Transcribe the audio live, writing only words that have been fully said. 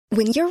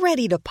When you're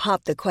ready to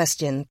pop the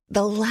question,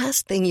 the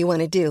last thing you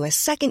want to do is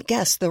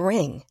second-guess the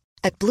ring.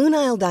 At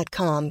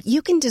BlueNile.com,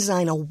 you can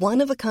design a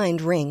one-of-a-kind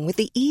ring with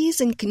the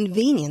ease and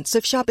convenience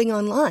of shopping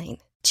online.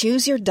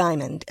 Choose your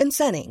diamond and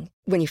setting.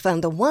 When you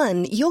find the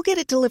one, you'll get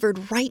it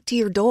delivered right to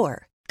your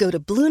door. Go to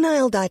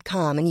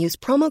BlueNile.com and use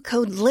promo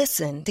code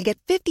LISTEN to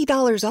get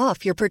 $50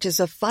 off your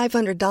purchase of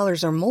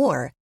 $500 or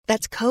more.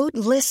 That's code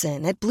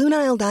LISTEN at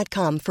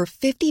BlueNile.com for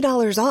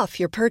 $50 off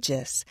your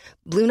purchase.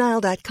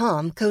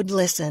 BlueNile.com, code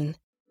LISTEN.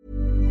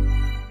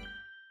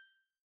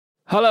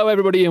 Hello,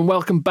 everybody, and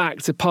welcome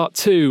back to part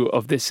 2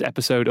 of this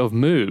episode of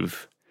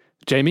Move.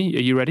 Jamie, are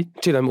you ready?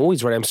 Dude, I'm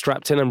always ready. I'm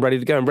strapped in. I'm ready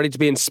to go. I'm ready to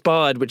be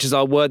inspired, which is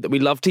our word that we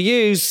love to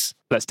use.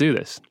 Let's do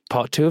this.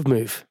 Part 2 of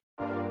Move.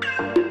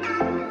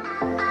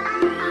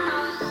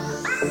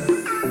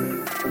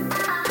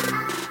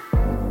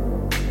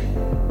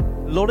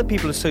 A lot of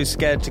people are so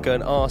scared to go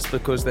and ask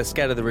because they're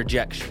scared of the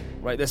rejection,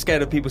 right? They're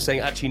scared of people saying,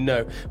 actually,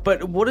 no.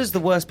 But what is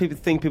the worst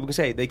thing people can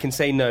say? They can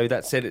say no,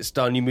 that's it, it's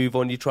done, you move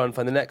on, you try and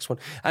find the next one.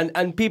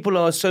 And people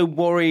are so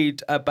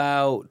worried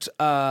about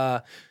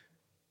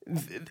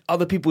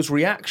other people's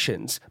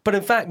reactions, but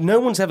in fact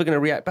no one's ever going to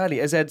react badly.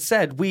 As Ed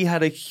said, we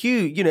had a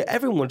huge,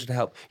 everyone wanted to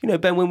help.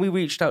 Ben, when we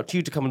reached out to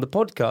you to come on the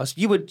podcast,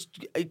 you were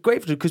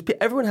grateful because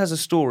everyone has a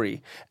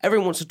story,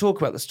 everyone wants to talk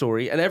about the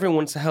story, and everyone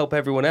wants to help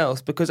everyone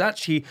else, because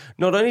actually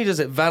not only does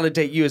it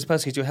validate you as a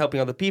person because you're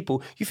helping other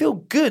people, you feel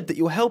good that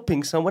you're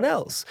helping someone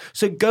else.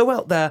 So go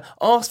out there,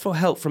 ask for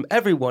help from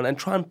everyone and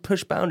try and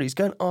push boundaries.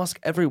 Go and ask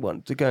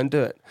everyone to go and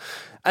do it.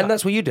 And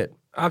that's what you did.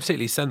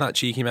 Absolutely. Send that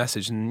cheeky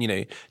message and,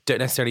 don't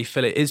necessarily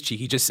feel it is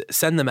cheeky. Just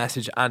send the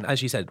message. And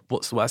as you said,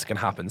 what's the worst that can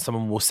happen?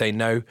 Someone will say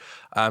no.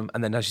 And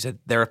then, as you said,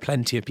 there are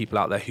plenty of people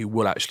out there who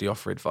will actually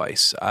offer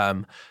advice.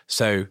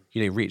 So,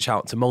 reach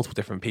out to multiple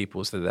different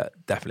people so that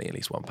definitely at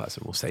least one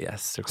person will say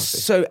yes to coffee.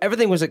 So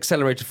everything was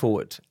accelerated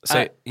forward.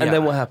 And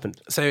then what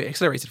happened? So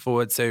accelerated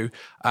forward. So,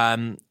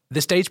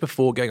 the stage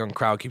before going on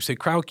Crowdcube. So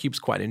Crowdcube's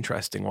quite an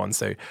interesting one.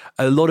 So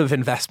a lot of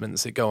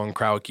investments that go on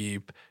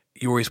Crowdcube,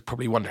 you're always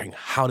probably wondering,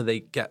 how do they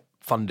get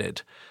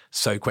funded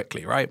so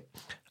quickly, right?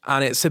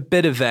 And it's a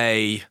bit of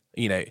a,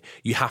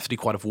 you have to do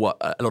quite a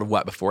lot of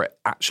work before it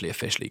actually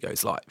officially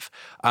goes live.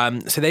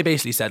 So they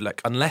basically said,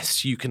 look,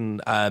 unless you can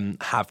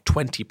have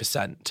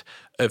 20%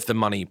 of the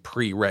money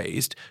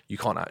pre-raised, you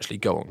can't actually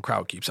go on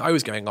Crowdcube. So I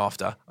was going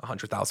after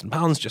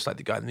 £100,000, just like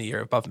the guy in the year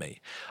above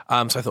me. So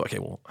I thought, okay,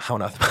 well, how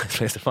on earth am I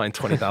supposed to find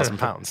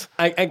 £20,000?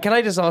 And can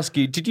I just ask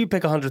you, did you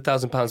pick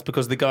 £100,000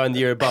 because the guy in the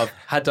year above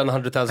had done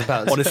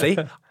 £100,000? Honestly,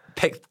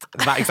 picked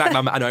that exact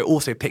number, and I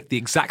also picked the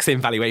exact same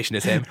valuation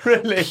as him.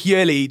 Really?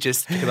 Purely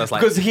just because I was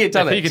like, because he had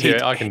done it. If he can do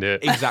it, I can do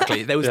it.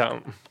 Exactly. There was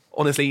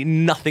honestly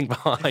nothing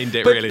behind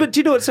it, really. But do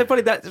you know what's so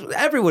funny? That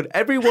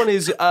everyone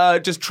is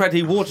just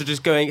treading water,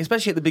 just going,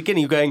 especially at the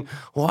beginning, you're going,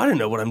 well, I don't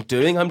know what I'm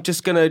doing. I'm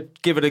just going to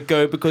give it a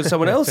go because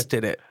someone else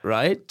did it,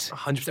 right?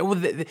 100%.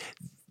 Well,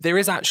 there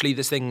is actually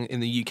this thing in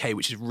the UK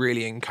which is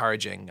really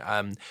encouraging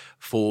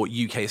for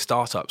UK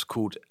startups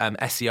called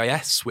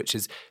SEIS, which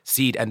is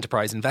Seed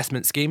Enterprise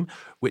Investment Scheme,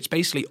 which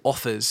basically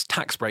offers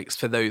tax breaks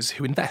for those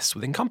who invest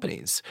within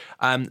companies.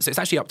 So it's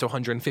actually up to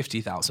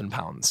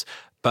 £150,000.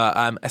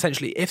 But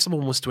essentially, if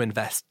someone was to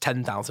invest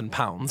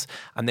 £10,000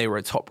 and they were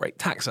a top-rate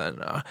tax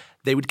earner,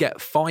 they would get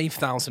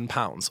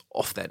 £5,000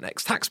 off their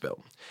next tax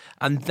bill.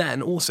 And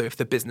then also, if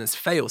the business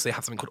fails, they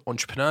have something called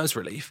Entrepreneurs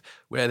Relief,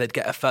 where they'd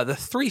get a further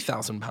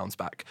 £3,000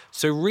 back.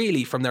 So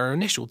really, from their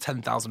initial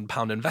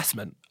 £10,000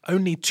 investment,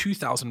 only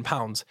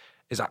 £2,000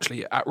 is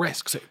actually at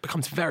risk. So it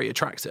becomes very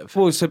attractive.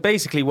 Well, so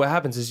basically what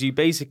happens is you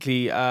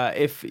basically,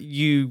 if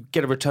you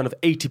get a return of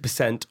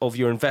 80% of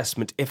your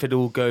investment, if it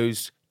all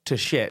goes to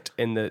shit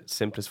in the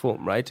simplest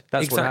form, right?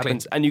 That's exactly what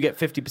happens. And you get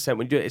 50%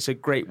 when you do it. It's a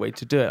great way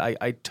to do it.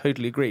 I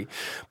totally agree.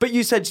 But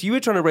you said you were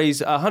trying to raise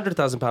 £100,000.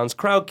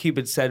 Crowdcube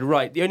had said,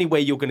 right, the only way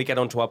you're going to get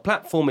onto our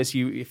platform is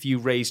if you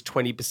raise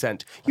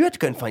 20%. You had to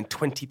go and find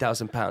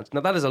 £20,000.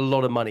 Now, that is a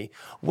lot of money.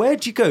 Where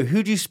do you go?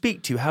 Who do you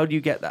speak to? How do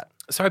you get that?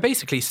 So I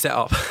basically set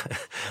up,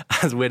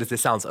 as weird as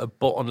this sounds, a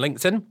bot on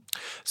LinkedIn.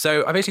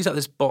 So I basically set up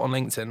this bot on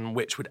LinkedIn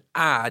which would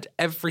add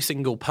every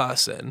single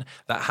person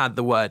that had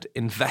the word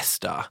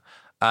investor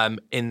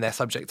in their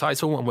subject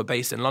title, and were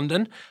based in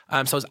London. So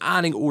I was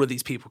adding all of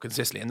these people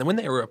consistently. And then when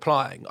they were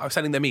applying, I was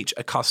sending them each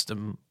a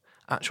custom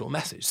actual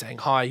message saying,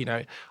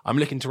 hi, I'm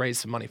looking to raise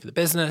some money for the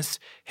business.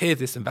 Here's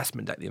this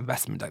investment deck, the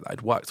investment deck that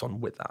I'd worked on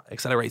with that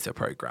accelerator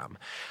program.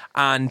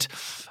 And,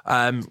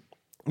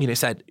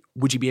 said,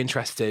 would you be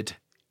interested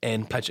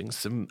in pledging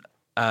some,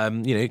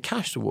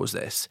 cash towards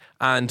this?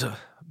 And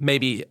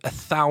maybe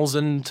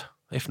 1,000,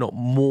 if not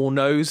more,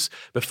 no's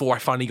before I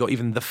finally got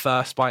even the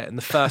first bite. And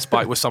the first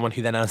bite was someone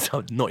who then ended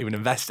up not even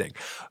investing.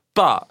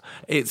 But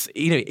it's,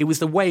 it was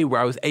the way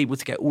where I was able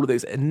to get all of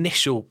those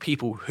initial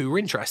people who were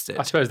interested.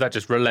 I suppose that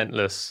just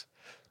relentless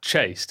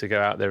chase to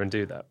go out there and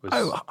do that was...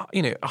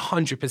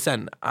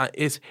 100%.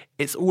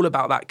 It's all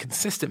about that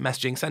consistent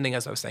messaging, sending,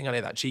 as I was saying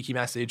earlier, that cheeky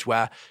message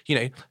where,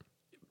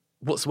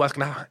 what's the worst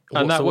going to happen?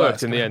 And that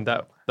worked in the end.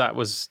 That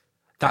was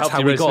That's Helped how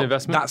you we raise some got.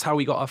 investment? That's how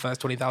we got our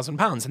first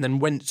 £20,000. And then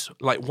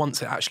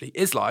once it actually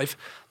is live,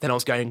 then I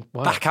was going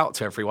back out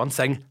to everyone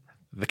saying,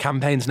 the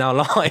campaign's now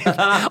live.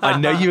 I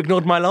know you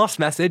ignored my last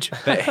message,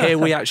 but here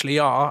we actually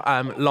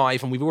are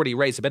live, and we've already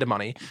raised a bit of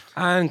money.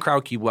 And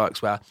Crowdcube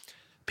works where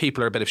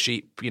people are a bit of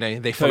sheep,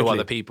 they follow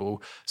other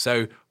people.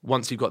 So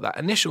once you've got that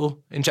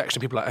initial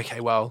injection, people are like,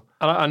 okay, well.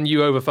 And you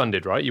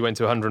overfunded, right? You went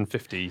to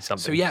 150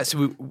 something.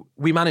 So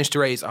we managed to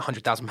raise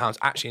 £100,000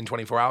 actually in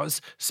 24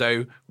 hours.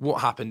 So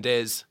what happened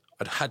is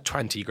I'd had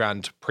 20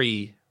 grand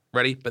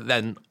pre-ready, but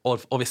then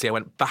obviously I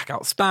went back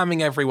out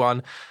spamming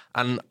everyone.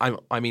 And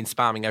I mean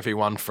spamming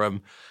everyone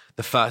from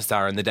the first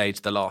hour in the day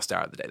to the last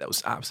hour of the day. There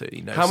was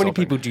absolutely no How many stopping.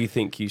 people do you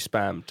think you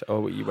spammed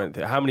or you went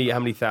through? How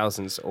many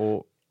thousands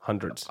or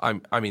hundreds?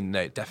 I mean,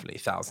 no, definitely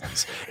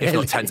thousands, if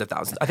not tens of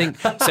thousands. I think,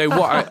 so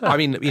what I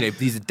mean,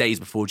 these are days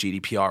before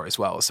GDPR as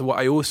well. So what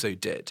I also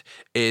did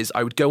is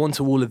I would go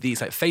onto all of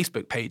these like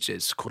Facebook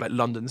pages called like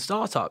London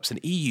Startups and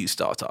EU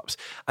Startups.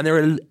 And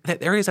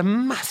there is a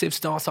massive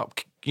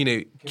startup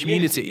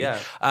community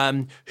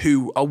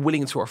who are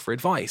willing to offer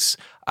advice,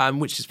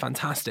 which is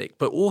fantastic.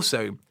 But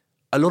also,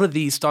 a lot of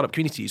these startup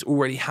communities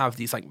already have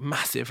these like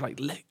massive like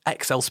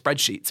Excel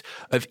spreadsheets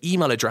of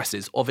email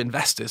addresses of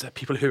investors, of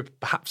people who have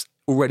perhaps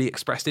already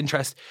expressed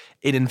interest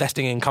in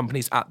investing in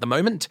companies at the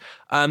moment.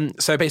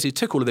 So I basically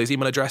took all of those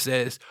email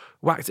addresses,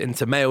 whacked it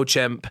into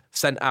MailChimp,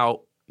 sent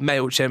out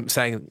MailChimp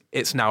saying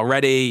it's now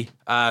ready.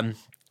 And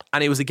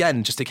it was,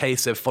 again, just a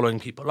case of following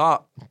people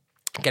up,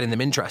 getting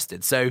them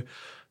interested. So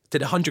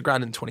did 100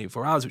 grand in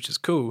 24 hours, which is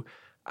cool.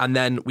 And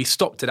then we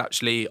stopped it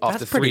actually after 3 days.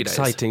 That's pretty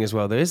exciting as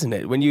well, though, isn't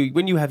it? When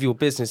you have your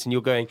business and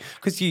you're going,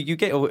 because you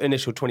get your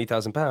initial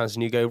 £20,000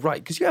 and you go,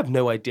 right, because you have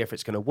no idea if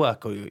it's going to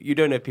work or you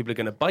don't know if people are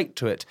going to bite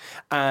to it.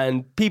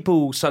 And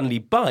people suddenly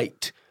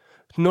bite.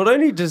 Not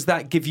only does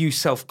that give you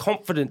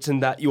self-confidence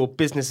in that your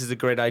business is a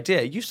great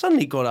idea, you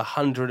suddenly got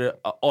 100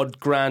 odd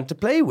grand to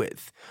play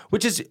with,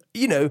 which is,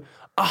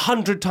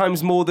 100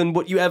 times more than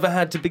what you ever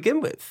had to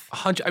begin with.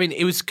 100. I mean,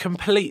 it was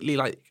completely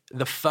like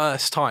the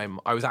first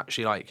time I was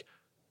actually like,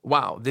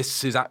 wow,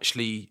 this is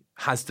actually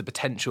has the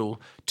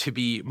potential to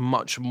be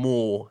much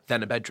more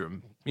than a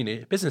bedroom,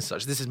 business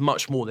such. This is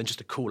much more than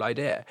just a cool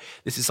idea.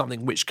 This is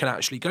something which can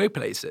actually go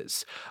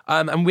places.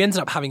 And we ended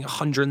up having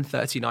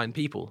 139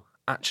 people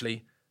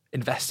actually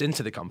invest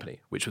into the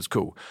company, which was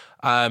cool.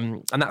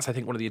 And that's, I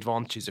think, one of the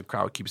advantages of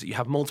Crowdcube is that you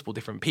have multiple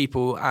different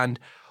people. And,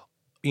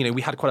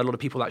 we had quite a lot of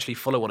people actually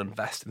follow on and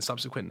invest in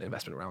subsequent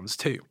investment rounds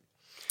too.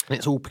 And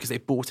it's all because they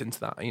bought into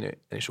that,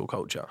 initial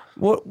culture.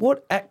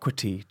 What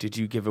equity did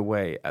you give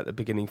away at the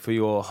beginning for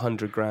your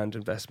 100 grand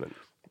investment?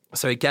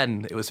 So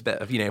again, it was a bit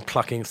of,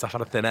 plucking stuff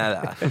out of thin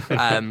air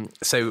there.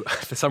 So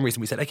for some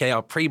reason we said, okay,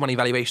 our pre-money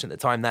valuation at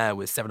the time there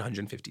was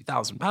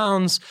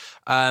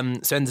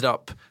 £750,000. So ended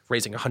up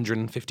raising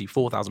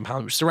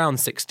 £154,000, which is around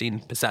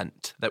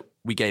 16% that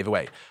we gave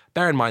away.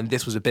 Bear in mind,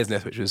 this was a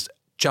business which was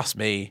just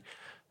me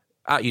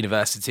at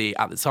university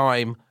at the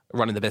time,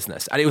 running the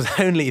business. And it was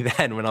only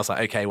then when I was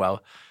like, okay,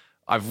 well,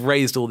 I've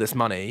raised all this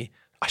money,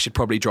 I should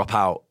probably drop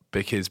out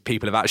because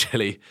people have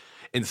actually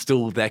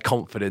installed their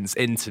confidence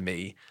into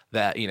me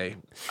that,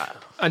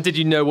 And did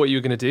you know what you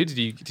were going to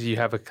do? Did you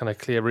have a kind of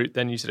clear route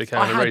then? You said, okay,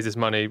 I'm going to raise this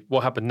money.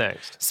 What happened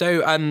next?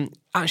 So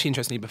actually,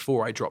 interestingly,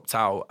 before I dropped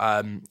out,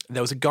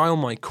 there was a guy on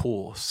my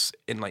course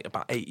in like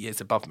about 8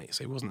 years above me.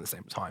 So he wasn't at the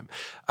same time.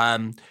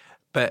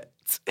 But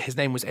his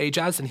name was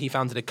Ajaz, and he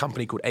founded a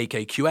company called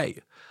AKQA,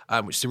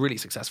 which is a really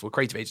successful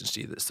creative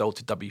agency that sold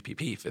to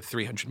WPP for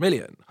 300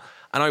 million.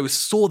 And I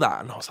saw that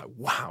and I was like,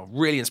 wow,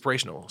 really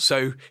inspirational.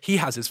 So he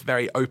has this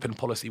very open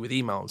policy with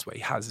emails where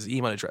he has his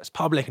email address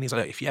public, and he's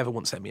like, if you ever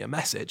want to send me a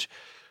message,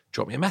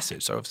 drop me a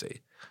message. So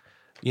obviously,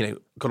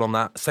 got on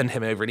that, sent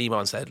him over an email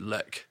and said,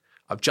 look,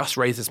 I've just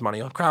raised this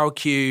money off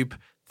Crowdcube,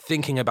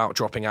 thinking about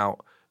dropping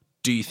out.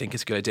 Do you think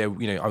it's a good idea?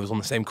 I was on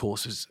the same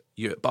course as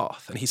you at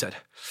Bath. And he said,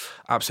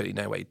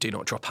 absolutely no way, do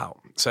not drop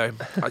out. So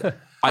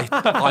I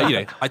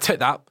took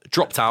that,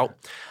 dropped out,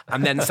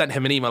 and then sent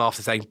him an email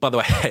after saying, by the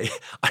way,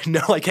 I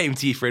know I came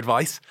to you for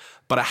advice,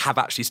 but I have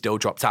actually still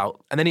dropped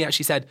out. And then he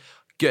actually said,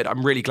 good,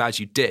 I'm really glad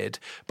you did,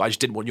 but I just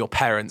didn't want your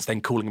parents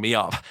then calling me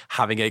up,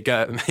 having a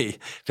go at me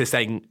for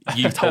saying,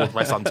 you told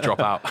my son to drop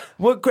out.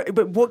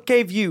 But what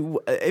gave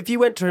you, if you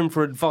went to him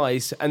for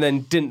advice and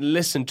then didn't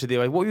listen to the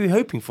advice, what were you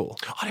hoping for?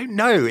 I don't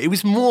know. It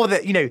was more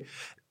that,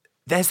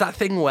 there's that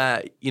thing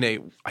where,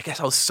 I guess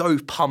I was so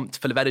pumped,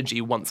 full of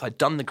energy once I'd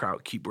done the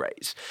Crowdcube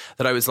raise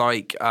that I was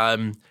like,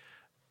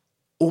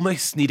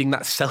 almost needing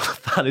that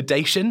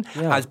self-validation,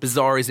 as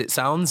bizarre as it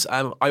sounds.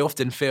 I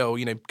often feel,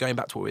 going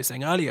back to what we were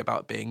saying earlier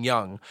about being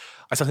young,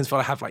 I sometimes feel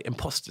I have like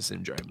imposter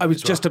syndrome. I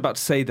was just about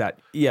to say that.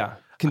 Yeah.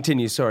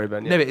 Continue. Sorry,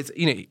 Ben. Yeah. No, but it's,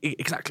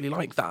 exactly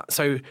like that.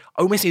 So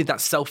I almost needed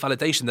that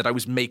self-validation that I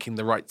was making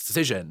the right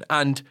decision.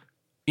 And,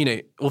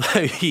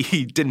 although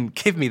he didn't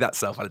give me that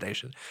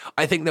self-validation,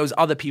 I think there was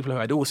other people who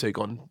had also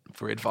gone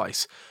for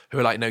advice who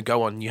were like, no,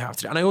 go on, you have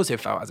to. And I also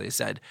felt, as I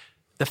said,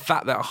 the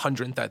fact that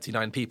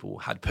 139 people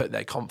had put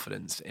their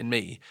confidence in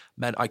me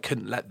meant I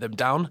couldn't let them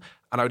down.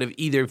 And I would have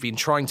either been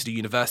trying to do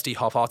university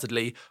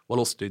half-heartedly while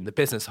also doing the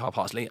business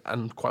half-heartedly.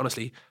 And quite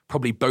honestly,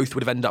 probably both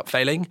would have ended up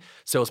failing.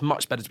 So it was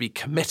much better to be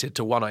committed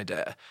to one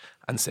idea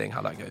and seeing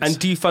how that goes. And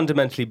do you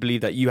fundamentally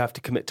believe that you have to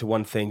commit to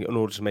one thing in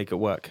order to make it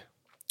work?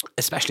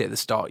 Especially at the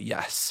start,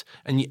 yes.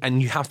 And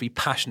you have to be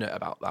passionate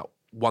about that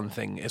one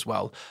thing as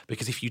well.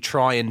 Because if you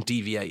try and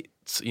deviate,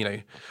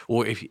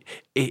 or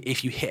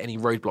if you hit any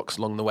roadblocks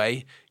along the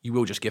way, you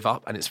will just give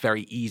up, and it's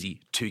very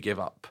easy to give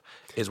up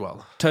as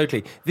well.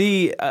 Totally.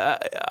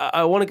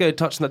 I want to go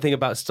touch on that thing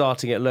about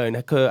starting it alone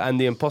and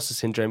the imposter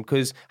syndrome,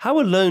 because how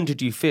alone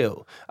did you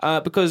feel?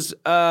 Because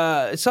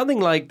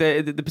something like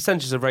the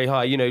percentages are very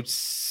high,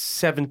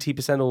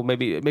 70%, or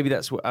maybe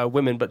that's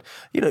women, but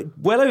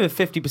well over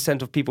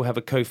 50% of people have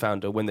a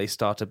co-founder when they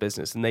start a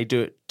business, and they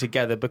do it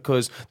together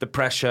because the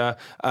pressure,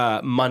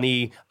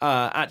 money,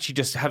 actually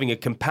just having a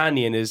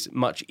companion is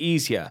much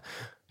easier.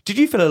 Did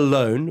you feel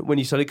alone when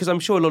you started? Because I'm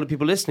sure a lot of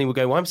people listening will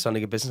go, well, I'm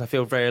starting a business, I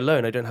feel very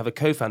alone, I don't have a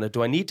co-founder.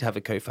 Do I need to have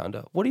a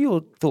co-founder? What are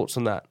your thoughts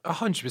on that?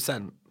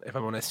 100%, if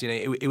I'm honest.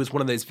 It was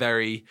one of those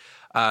very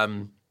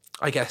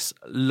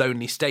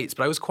lonely states,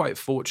 but I was quite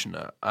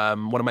fortunate.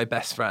 One of my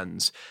best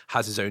friends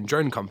has his own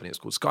drone company. It's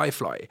called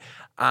Skyfly.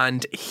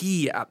 And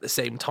he, at the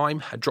same time,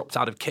 had dropped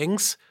out of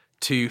King's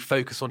to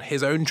focus on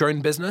his own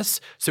drone business.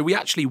 So we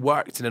actually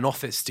worked in an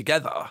office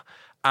together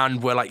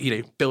and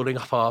we're building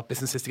up our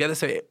businesses together.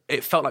 So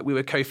it felt like we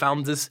were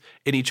co-founders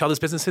in each other's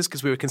businesses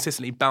because we were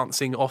consistently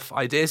bouncing off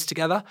ideas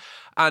together.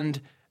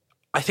 And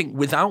I think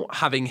without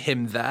having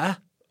him there,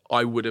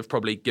 I would have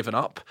probably given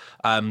up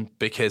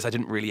because I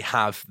didn't really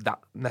have that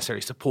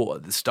necessary support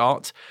at the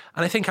start.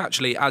 And I think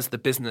actually as the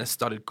business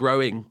started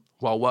growing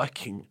while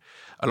working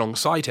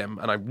alongside him,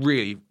 and I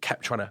really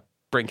kept trying to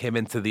bring him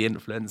into the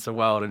influencer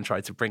world and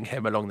tried to bring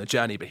him along the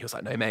journey, but he was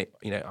like, no, mate,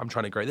 I'm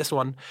trying to grow this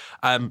one.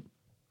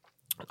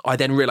 I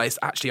then realized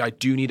actually I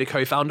do need a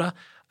co-founder.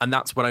 And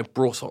that's when I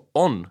brought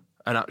on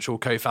an actual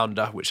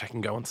co-founder, which I can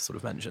go on to sort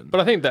of mention. But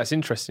I think that's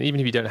interesting. Even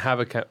if you don't have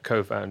a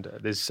co-founder,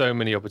 there's so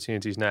many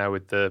opportunities now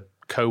with the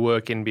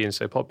co-working being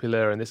so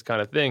popular and this kind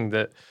of thing,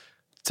 that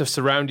to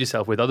surround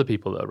yourself with other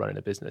people that are running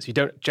a business. You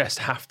don't just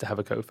have to have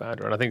a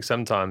co-founder. And I think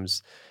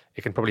sometimes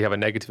it can probably have a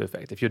negative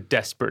effect if you're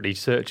desperately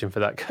searching for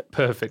that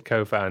perfect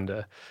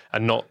co-founder,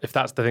 and not, if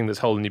that's the thing that's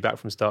holding you back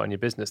from starting your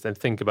business, then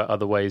think about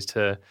other ways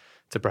to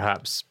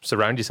perhaps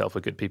surround yourself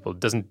with good people.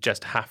 It doesn't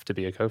just have to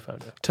be a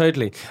co-founder.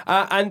 Totally.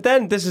 And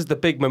then this is the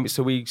big moment,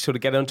 so we sort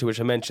of get onto, which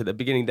I mentioned at the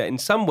beginning, that in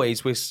some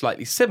ways we're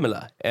slightly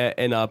similar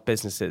in our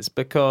businesses,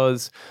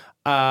 because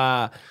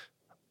I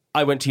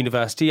went to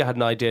university. I had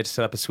an idea to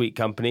set up a sweet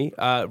company.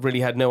 Really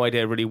had no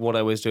idea really what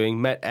I was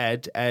doing. Met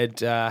Ed. Ed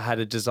had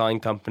a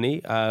design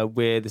company.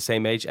 We're the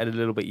same age. Ed a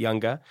little bit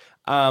younger.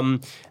 I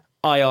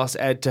asked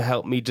Ed to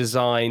help me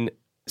design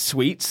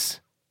sweets.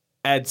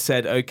 Ed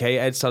said, okay.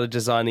 Ed started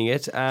designing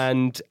it,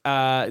 and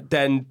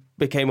then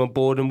became on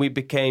board, and we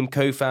became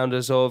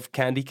co-founders of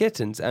Candy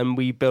Kittens, and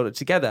we built it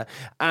together.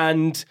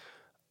 And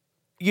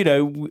a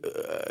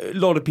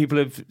lot of people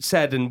have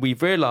said, and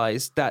we've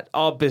realized, that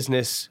our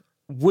business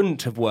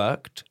wouldn't have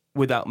worked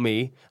without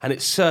me, and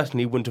it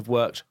certainly wouldn't have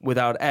worked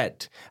without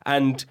Ed.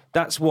 And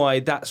that's why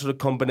that sort of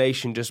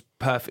combination just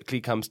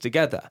perfectly comes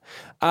together.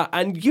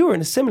 And you're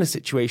in a similar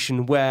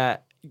situation where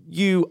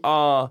you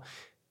are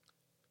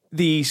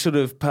the sort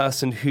of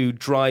person who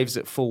drives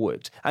it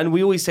forward. And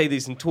we always say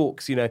this in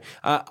talks,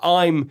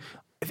 I'm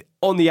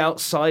on the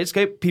outside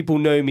scope. People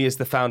know me as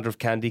the founder of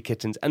Candy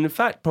Kittens. And in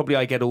fact, probably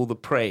I get all the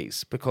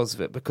praise because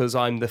of it, because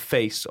I'm the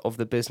face of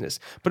the business.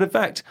 But in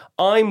fact,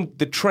 I'm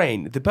the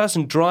train. The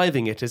person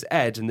driving it is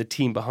Ed and the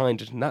team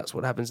behind it. And that's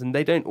what happens. And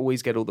they don't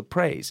always get all the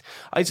praise.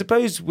 I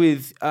suppose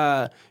with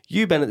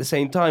you, Ben, at the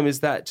same time, is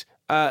that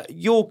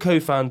your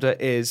co-founder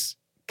is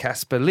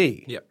Casper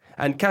Lee. Yep.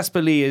 And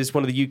Casper Lee is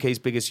one of the UK's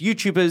biggest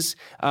YouTubers,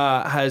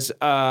 has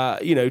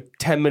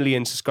 10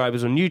 million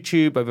subscribers on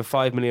YouTube, over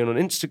 5 million on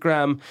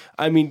Instagram.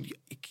 I mean,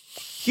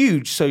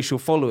 huge social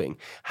following.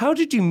 How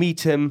did you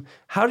meet him?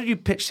 How did you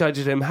pitch the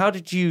idea to him? How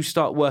did you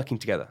start working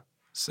together?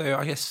 So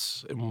I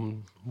guess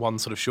in one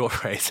sort of short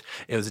phrase,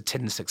 it was a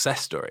Tinder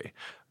success story.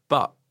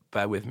 But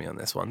bear with me on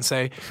this one.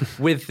 So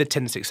with the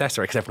Tinder success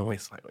story, because everyone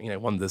always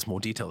wonders more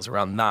details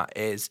around that,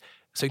 is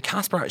so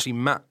Casper actually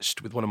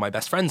matched with one of my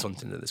best friends on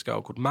Tinder, this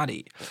girl called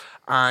Maddie.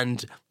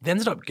 And they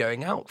ended up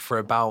going out for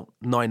about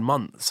 9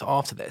 months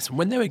after this. And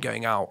when they were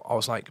going out, I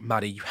was like,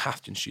 Maddie, you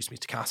have to introduce me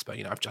to Casper.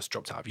 I've just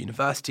dropped out of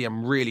university.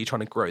 I'm really trying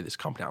to grow this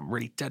company. I'm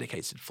really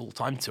dedicated full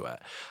time to it.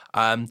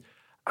 And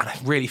I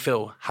really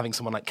feel having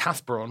someone like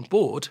Casper on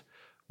board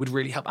would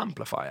really help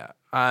amplify it.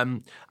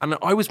 And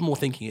I was more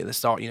thinking at the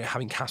start,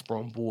 having Casper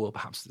on board,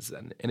 perhaps as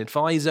an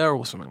advisor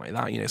or something like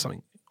that,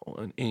 something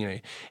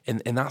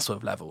in that sort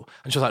of level.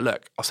 And she was like,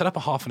 look, I'll set up a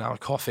half an hour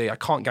coffee. I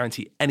can't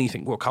guarantee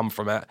anything will come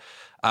from it.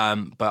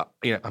 But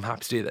I'm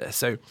happy to do this.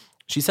 So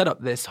she set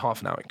up this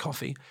half an hour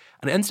coffee,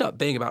 and it ended up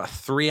being about a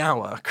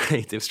 3-hour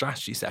creative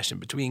strategy session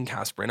between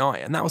Casper and I.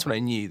 And that was when I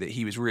knew that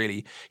he was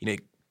really,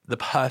 the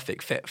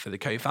perfect fit for the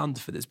co-founder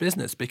for this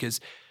business, because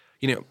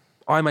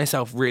I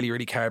myself really,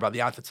 really care about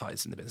the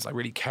advertisers in the business. I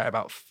really care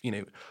about,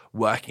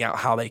 working out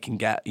how they can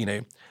get,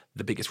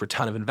 the biggest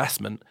return of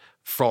investment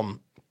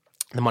from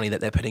the money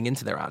that they're putting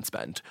into their ad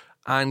spend.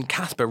 And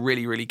Casper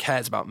really, really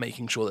cares about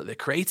making sure that the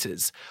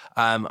creators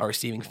are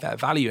receiving fair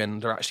value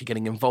and are actually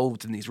getting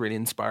involved in these really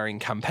inspiring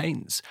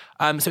campaigns.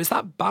 So it's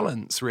that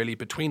balance really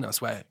between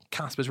us where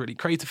Casper's really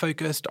creator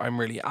focused, I'm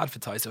really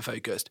advertiser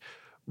focused,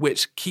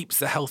 which keeps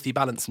the healthy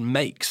balance and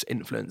makes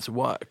influencer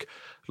work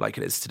like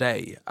it is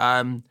today.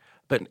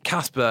 But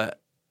Casper,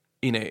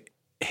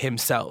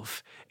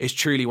 himself is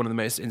truly one of the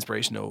most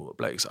inspirational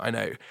blokes I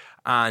know.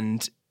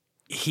 And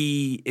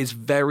he is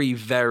very,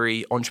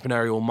 very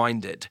entrepreneurial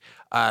minded.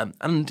 And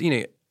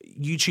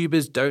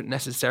YouTubers don't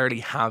necessarily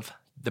have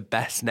the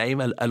best name.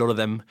 A lot of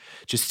them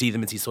just see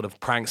them as these sort of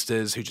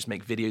pranksters who just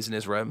make videos in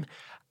his room.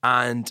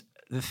 And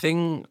the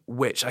thing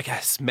which I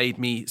guess made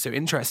me so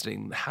interested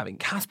in having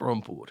Casper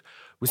on board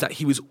was that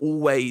he was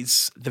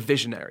always the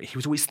visionary. He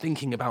was always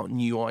thinking about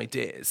new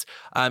ideas.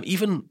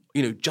 Even,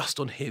 just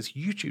on his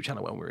YouTube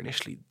channel when we were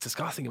initially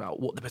discussing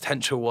about what the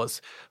potential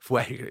was for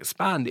where he could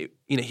expand,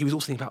 he was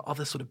also thinking about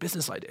other sort of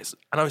business ideas.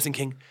 And I was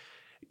thinking,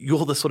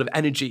 you're the sort of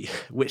energy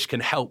which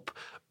can help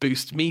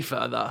boost me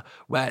further,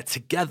 where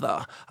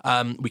together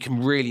we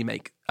can really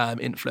make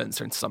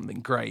influencer into something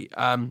great.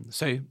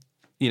 So,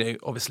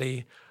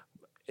 obviously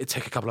it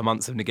took a couple of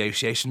months of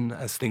negotiation,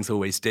 as things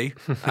always do.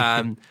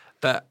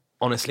 But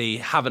honestly,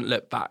 haven't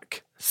looked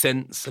back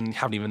since, and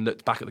haven't even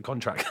looked back at the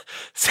contract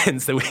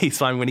since that we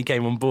signed when he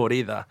came on board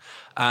either.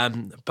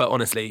 But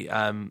honestly,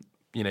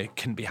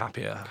 couldn't be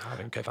happier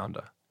having a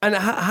co-founder. And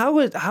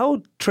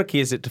how tricky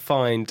is it to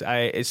find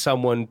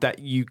someone that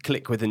you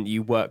click with and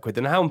you work with?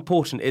 And how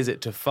important is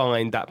it to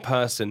find that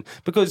person?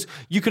 Because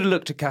you could have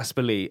looked at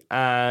Casper Lee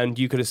and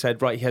you could have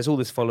said, right, he has all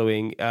this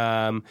following.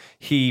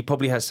 He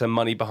probably has some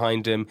money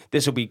behind him.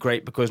 This will be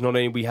great because not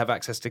only we have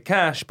access to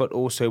cash, but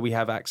also we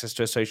have access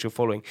to a social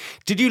following.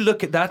 Did you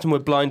look at that and were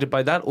blinded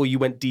by that, or you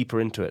went deeper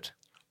into it?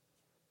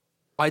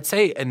 I'd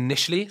say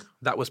initially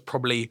that was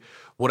probably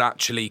what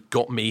actually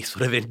got me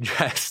sort of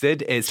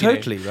interested. Is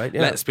totally right.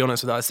 Yeah. Let's be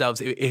honest with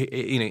ourselves.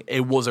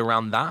 It was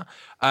around that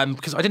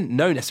because I didn't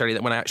know necessarily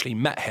that when I actually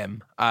met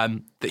him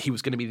that he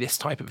was going to be this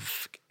type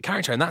of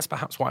character, and that's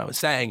perhaps why I was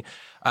saying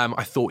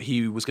I thought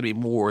he was going to be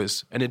more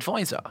as an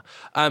advisor.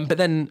 But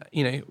then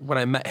when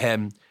I met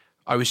him,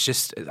 I was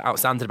just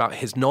outstanding about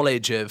his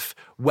knowledge of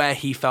where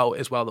he felt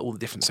as well that all the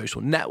different social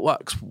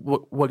networks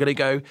were going to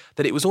go.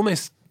 That it was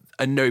almost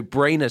a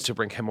no-brainer to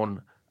bring him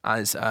on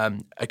as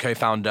a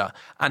co-founder.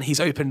 And he's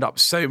opened up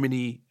so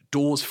many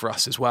doors for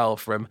us as well,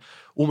 from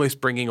almost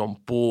bringing on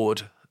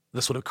board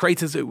the sort of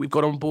creators that we've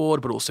got on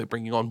board, but also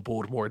bringing on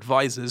board more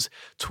advisors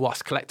to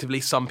us collectively,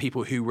 some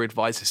people who were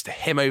advisors to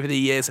him over the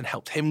years and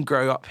helped him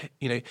grow up,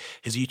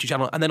 his YouTube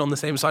channel. And then on the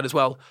same side as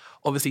well,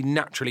 obviously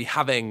naturally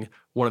having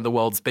one of the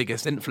world's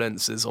biggest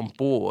influencers on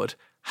board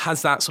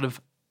has that sort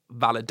of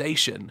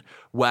validation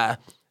where,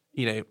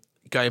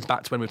 going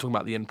back to when we were talking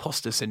about the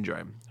imposter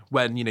syndrome,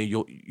 when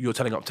you're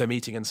turning up to a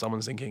meeting and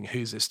someone's thinking,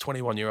 who's this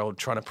 21-year-old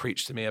trying to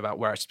preach to me about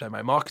where I should spend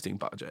my marketing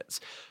budgets?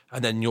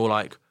 And then you're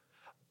like,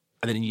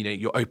 and then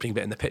your opening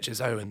bit in the pitch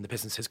is, and the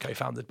business is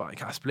co-founded by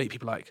Casper Lee.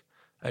 People are like,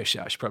 oh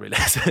shit, I should probably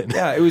listen.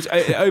 Yeah,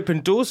 it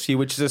opened doors for you,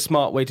 which is a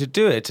smart way to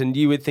do it. And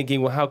you were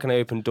thinking, well, how can I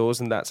open doors?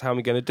 And that's how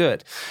I'm going to do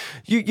it.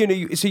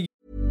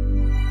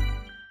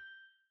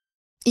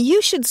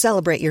 You should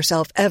celebrate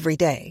yourself every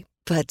day,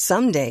 but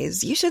some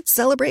days you should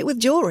celebrate with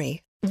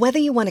jewelry. Whether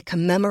you want to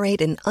commemorate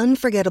an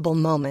unforgettable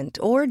moment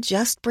or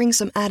just bring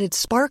some added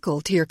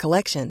sparkle to your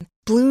collection,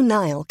 Blue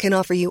Nile can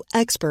offer you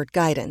expert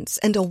guidance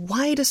and a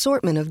wide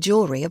assortment of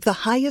jewelry of the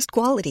highest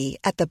quality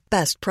at the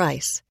best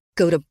price.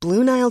 Go to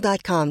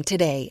BlueNile.com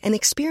today and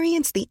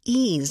experience the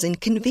ease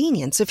and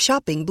convenience of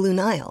shopping Blue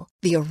Nile,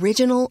 the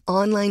original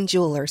online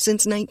jeweler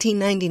since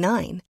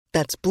 1999.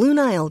 That's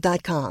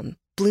BlueNile.com.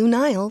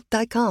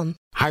 BlueNile.com.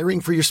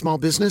 Hiring for your small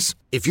business?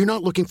 If you're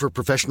not looking for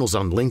professionals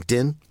on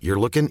LinkedIn, you're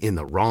looking in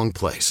the wrong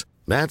place.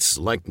 That's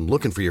like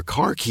looking for your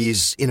car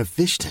keys in a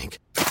fish tank.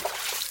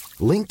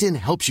 LinkedIn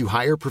helps you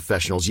hire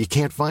professionals you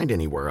can't find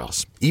anywhere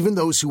else, even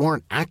those who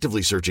aren't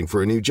actively searching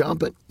for a new job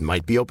but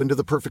might be open to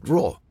the perfect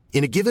role.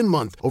 In a given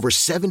month, over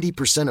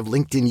 70% of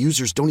LinkedIn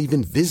users don't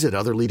even visit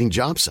other leading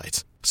job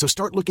sites. So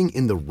start looking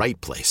in the right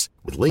place.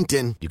 With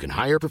LinkedIn, you can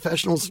hire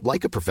professionals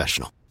like a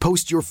professional.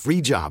 Post your free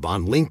job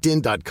on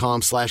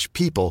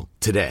linkedin.com/people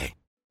today.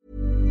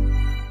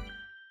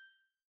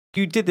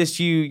 You did this,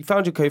 you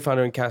found your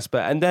co-founder in Casper,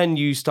 and then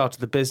you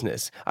started the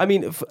business. I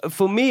mean,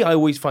 for me, I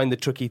always find the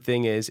tricky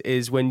thing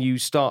is when you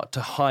start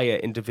to hire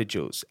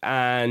individuals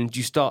and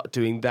you start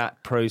doing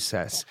that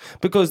process.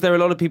 Because there are a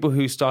lot of people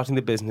who are starting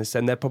the business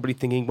and they're probably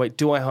thinking, wait,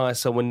 do I hire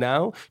someone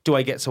now? Do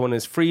I get someone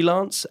as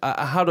freelance?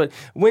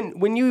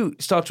 When you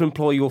start to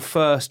employ your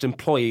first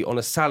employee on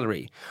a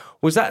salary,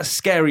 was that a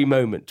scary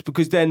moment?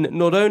 Because then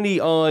not only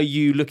are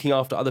you looking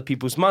after other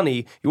people's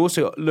money, you're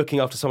also looking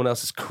after someone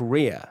else's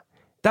career.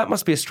 That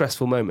must be a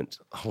stressful moment.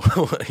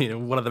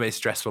 One of the most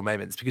stressful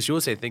moments, because you're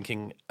also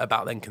thinking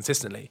about then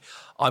consistently,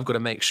 I've got to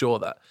make sure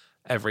that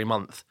every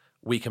month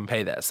we can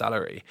pay their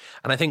salary.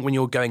 And I think when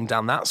you're going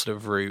down that sort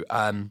of route,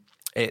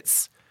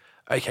 it's,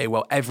 okay,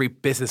 well, every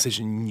business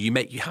decision you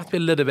make, you have to be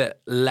a little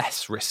bit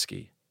less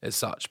risky as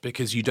such,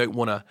 because you don't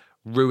want to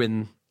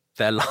ruin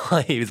their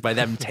lives by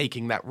them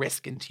taking that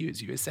risk into you,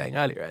 as you were saying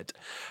earlier, Ed.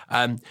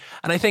 And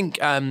I think,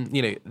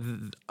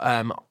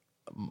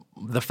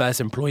 the first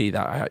employee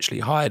that I actually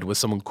hired was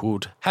someone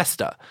called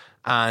Hester,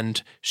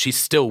 and she's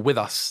still with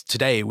us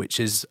today, which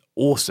is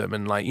awesome.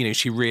 And like,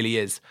 she really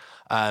is,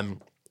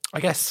 I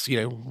guess,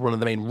 one of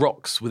the main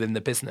rocks within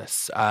the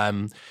business.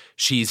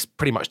 She's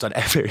pretty much done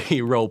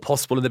every role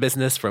possible in the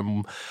business,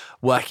 from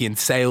working in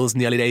sales in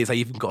the early days. I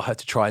even got her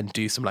to try and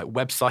do some like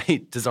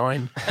website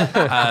design.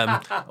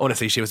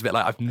 Honestly, she was a bit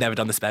like, I've never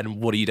done this, Ben,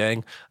 what are you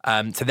doing?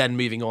 To then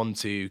moving on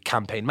to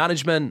campaign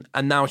management.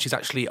 And now she's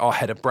actually our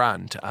head of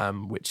brand,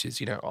 which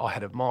is, our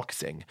head of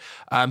marketing,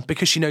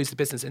 because she knows the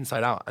business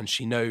inside out, and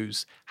she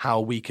knows how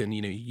we can,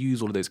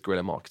 use all of those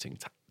guerrilla marketing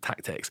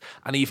tactics.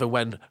 And even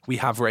when we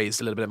have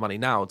raised a little bit of money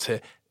now, to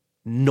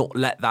not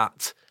let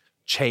that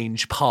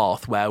change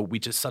path where we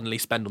just suddenly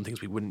spend on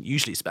things we wouldn't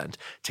usually spend,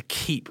 to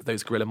keep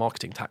those guerrilla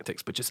marketing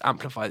tactics, but just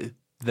amplify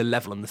the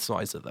level and the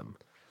size of them.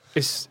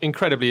 It's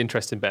incredibly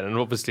interesting, Ben, and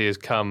obviously has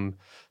come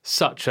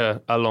such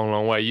a long,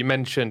 long way. You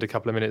mentioned a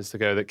couple of minutes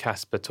ago that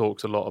Casper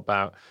talks a lot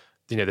about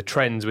the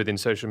trends within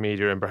social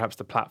media and perhaps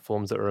the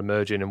platforms that are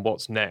emerging and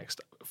what's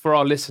next. For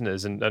our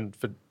listeners and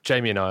for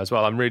Jamie and I as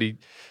well, I'm really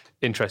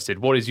interested.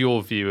 What is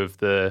your view of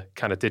the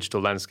kind of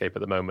digital landscape at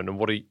the moment, and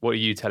what are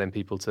you telling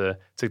people to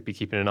be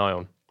keeping an eye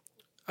on?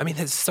 I mean,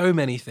 there's so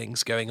many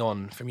things going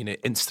on, from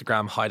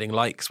Instagram hiding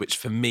likes, which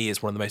for me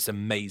is one of the most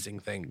amazing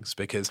things,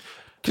 because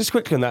just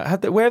quickly on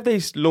that, where have they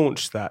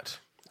launched that?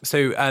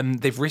 So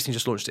they've recently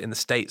just launched it in the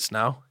States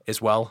now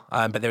as well,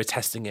 but they were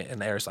testing it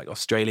in areas like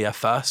Australia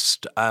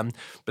first. But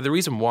the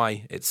reason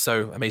why it's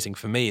so amazing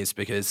for me is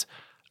because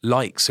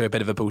likes are a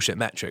bit of a bullshit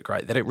metric,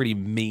 right? They don't really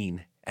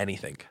mean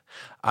anything.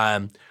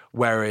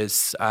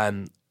 Whereas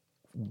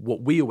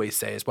what we always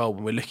say as well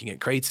when we're looking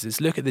at creators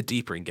is look at the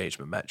deeper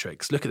engagement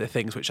metrics, look at the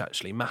things which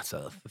actually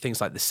matter, the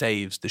things like the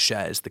saves, the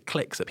shares, the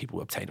clicks that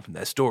people obtain from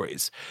their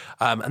stories.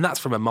 And that's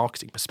from a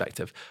marketing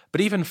perspective.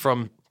 But even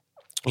from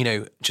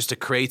just a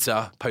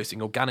creator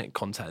posting organic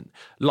content,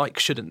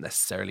 likes shouldn't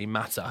necessarily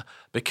matter,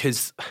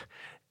 because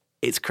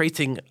it's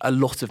creating a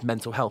lot of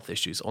mental health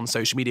issues on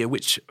social media,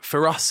 which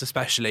for us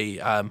especially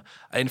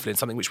influence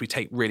something which we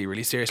take really,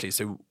 really seriously.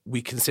 So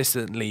we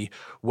consistently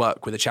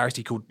work with a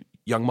charity called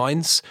Young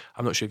Minds.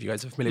 I'm not sure if you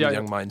guys are familiar with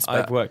Young Minds.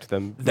 But I've worked with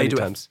them many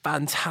times. They do a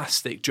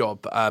fantastic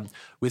job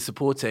with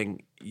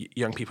supporting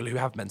young people who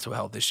have mental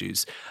health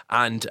issues.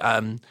 And,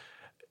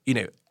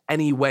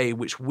 any way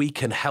which we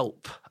can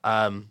help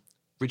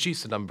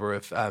reduce the number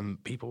of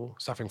people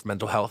suffering from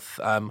mental health,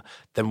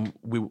 then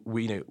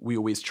we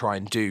always try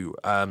and do.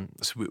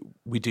 So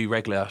we do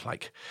regular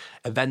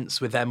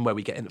events with them where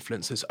we get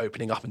influencers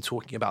opening up and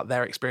talking about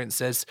their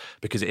experiences,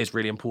 because it is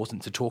really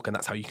important to talk, and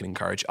that's how you can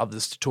encourage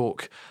others to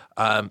talk.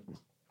 And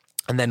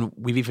then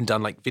we've even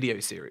done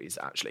video series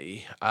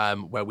actually,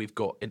 where we've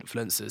got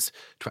influencers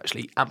to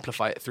actually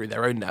amplify it through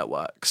their own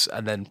networks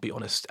and then be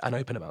honest and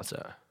open about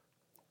it.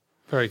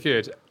 Very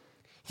good.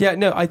 Yeah,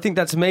 no, I think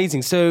that's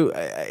amazing. So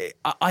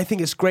I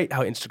think it's great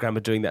how Instagram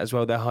are doing that as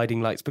well. They're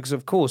hiding likes, because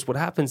of course what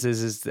happens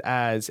is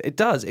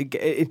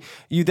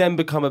you then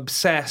become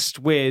obsessed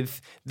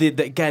with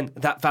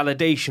that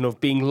validation of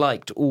being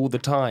liked all the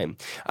time.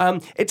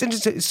 It's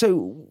interesting.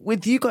 So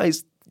with you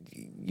guys,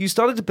 you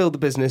started to build the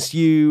business,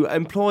 you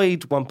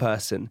employed one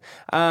person,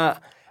 and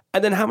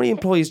then how many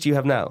employees do you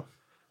have now?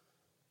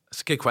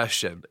 That's a good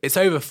question. It's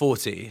over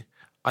 40.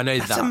 I know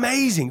That's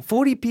amazing.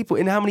 40 people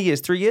in how many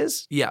years? 3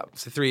 years? Yeah,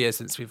 so 3 years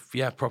since we've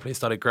properly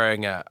started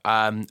growing it.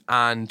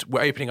 And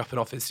we're opening up an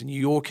office in New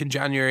York in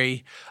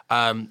January.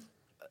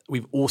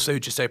 We've also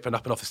just opened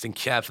up an office in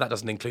Kiev. That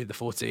doesn't include the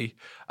 40.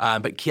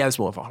 But Kiev's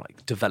more of our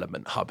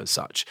development hub as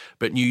such.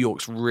 But New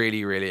York's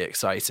really, really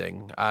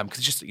exciting, because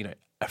it's just,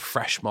 a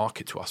fresh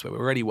market to us where we're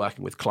already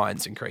working with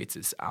clients and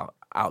creators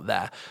out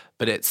there.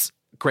 But it's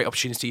great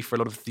opportunity for a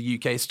lot of the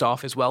UK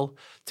staff as well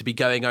to be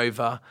going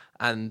over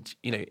and,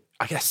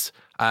 I guess,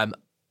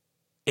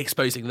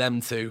 exposing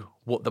them to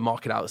what the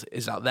market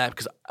is out there,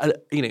 because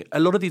a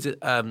lot of these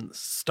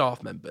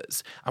staff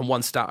members, and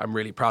one stat I'm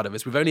really proud of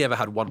is we've only ever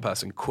had one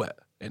person quit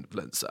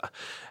Influencer.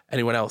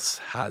 Anyone else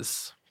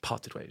has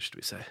parted ways, should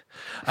we say?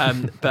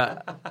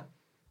 But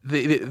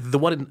the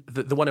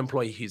one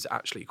employee who's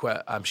actually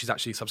quit, she's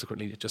actually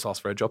subsequently just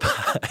asked for a job.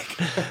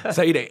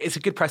 So it's a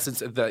good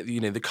precedent of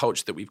the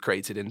culture that we've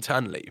created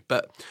internally.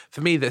 But for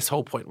me, this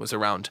whole point was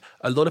around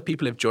a lot of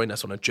people have joined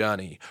us on a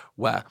journey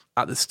where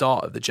at the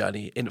start of the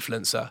journey,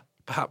 Influencer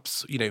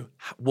perhaps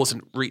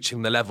wasn't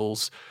reaching the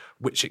levels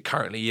which it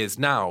currently is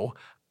now.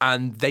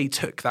 And they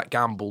took that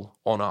gamble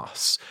on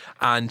us.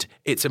 And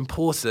it's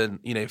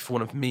important, for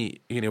one of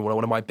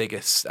my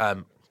biggest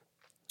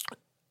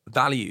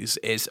values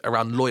is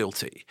around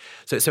loyalty.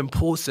 So it's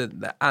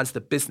important that as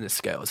the business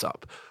scales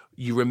up,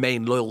 you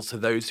remain loyal to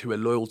those who are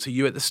loyal to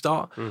you at the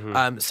start.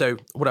 Mm-hmm. So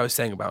what I was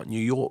saying about New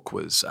York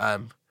was,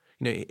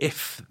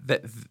 if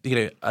that,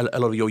 a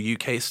lot of your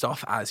UK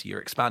staff, as you're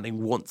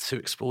expanding, want to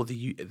explore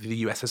the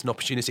US as an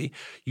opportunity,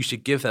 you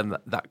should give them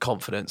that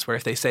confidence. Where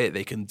if they say it,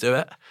 they can do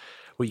it.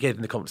 Well, you gave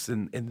them the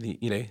confidence in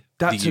the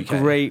That's the a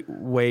UK. great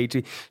way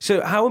to.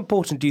 So, how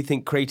important do you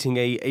think creating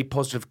a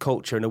positive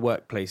culture in a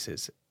workplace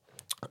is?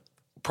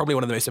 Probably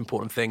one of the most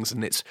important things,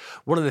 and it's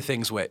one of the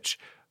things which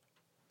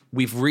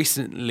we've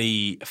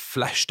recently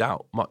fleshed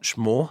out much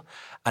more,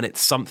 and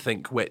it's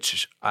something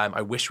which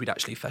I wish we'd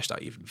actually fleshed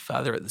out even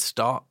further at the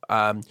start,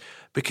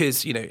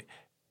 because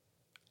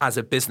as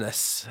a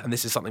business, and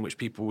this is something which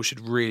people should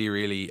really,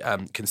 really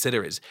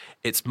consider, is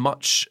it's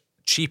much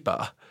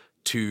cheaper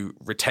to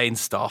retain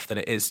staff than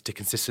it is to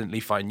consistently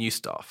find new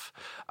staff.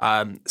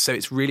 So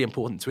it's really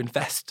important to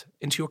invest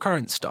into your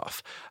current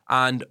staff,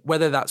 and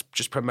whether that's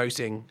just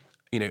promoting,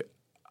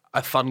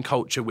 a fun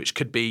culture, which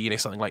could be,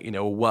 something like,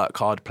 a work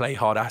hard, play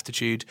hard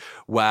attitude,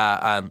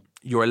 where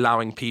you're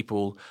allowing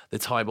people the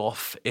time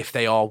off if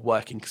they are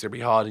working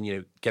considerably hard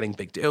and, getting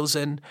big deals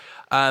in.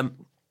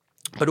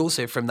 But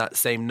also from that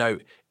same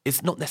note,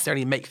 it's not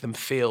necessarily make them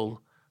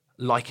feel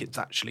like it's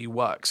actually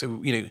work.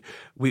 So,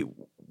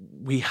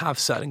 we have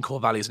certain core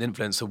values and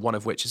influence, one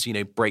of which is,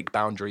 break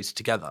boundaries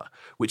together,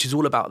 which is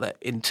all about that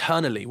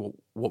internally.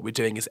 What we're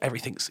doing is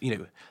everything's,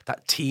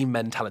 that team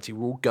mentality.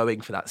 We're all going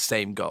for that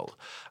same goal.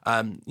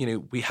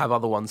 We have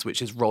other ones,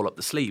 which is roll up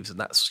the sleeves, and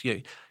that's,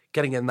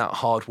 getting in that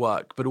hard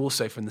work, but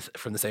also from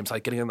the same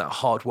side, getting in that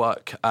hard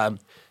work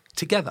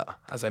together,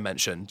 as I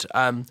mentioned.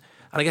 And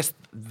I guess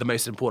the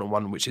most important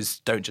one, which is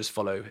don't just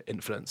follow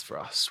influence for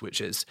us,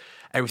 which is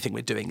everything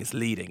we're doing is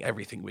leading,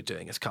 everything we're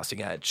doing is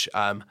cutting edge.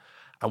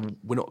 And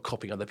we're not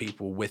copying other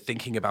people. We're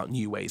thinking about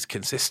new ways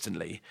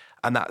consistently,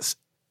 and that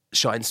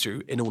shines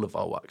through in all of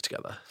our work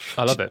together.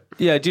 I love it.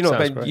 Yeah, do you know,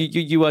 Sounds Ben? great.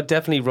 You are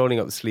definitely rolling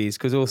up the sleeves,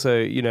 because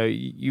also,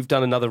 you've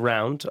done another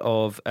round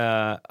of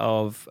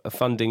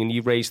funding, and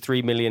you raised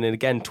 $3 million in,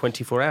 again,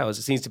 24 hours.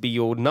 It seems to be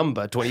your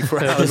number,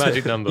 24 hours. The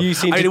magic number. You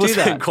seem to it do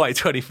wasn't that. quite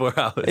 24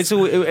 hours. It's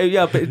all,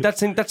 yeah, but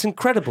that's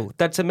incredible.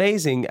 That's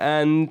amazing.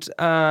 And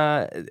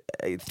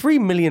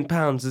 £3 million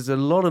is a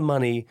lot of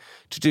money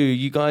to do.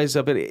 You guys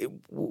are, but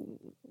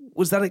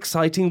was that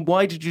exciting?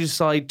 Why did you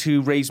decide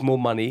to raise more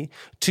money?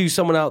 To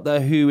someone out there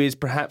who is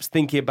perhaps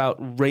thinking about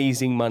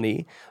raising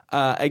money,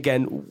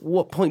 again,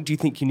 what point do you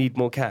think you need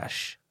more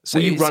cash? So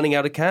Were you running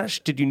out of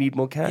cash? Did you need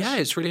more cash? Yeah,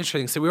 it's really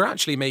interesting. So we were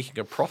actually making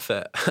a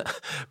profit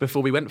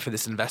before we went for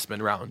this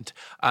investment round.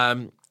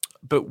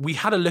 But we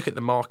had a look at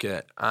the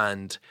market,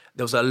 and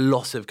there was a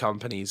lot of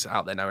companies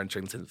out there now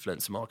entering the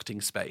influencer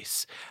marketing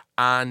space.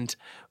 And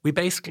we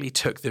basically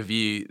took the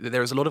view that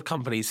there was a lot of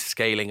companies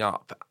scaling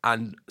up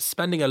and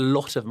spending a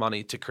lot of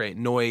money to create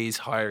noise,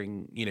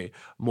 hiring,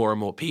 more and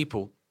more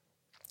people.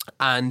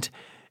 And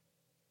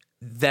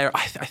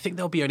I think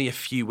there'll be only a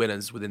few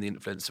winners within the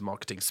influencer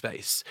marketing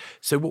space.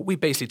 So what we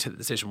basically took the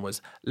decision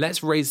was,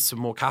 let's raise some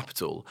more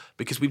capital,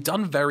 because we've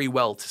done very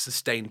well to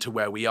sustain to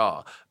where we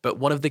are. But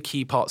one of the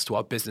key parts to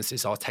our business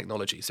is our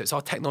technology. So it's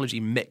our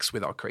technology mixed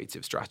with our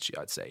creative strategy,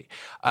 I'd say.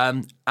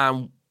 And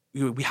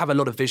we have a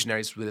lot of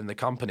visionaries within the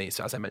company.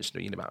 So as I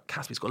mentioned about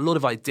Caspi's got a lot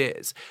of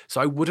ideas.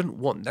 So I wouldn't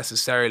want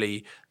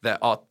necessarily that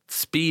our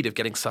speed of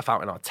getting stuff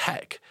out in our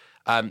tech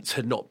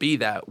to not be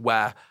there,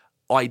 where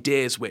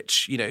ideas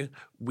which,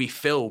 we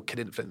feel can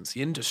influence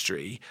the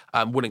industry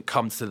wouldn't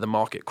come to the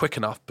market quick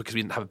enough because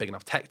we didn't have a big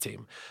enough tech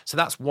team. So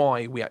that's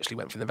why we actually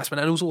went for the investment.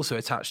 And it was also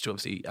attached to,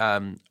 obviously,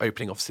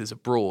 opening offices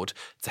abroad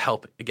to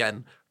help,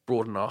 again,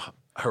 broaden our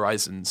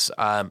horizons.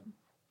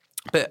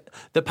 But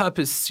the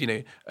purpose,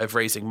 of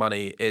raising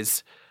money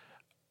is,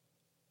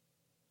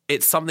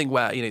 it's something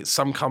where,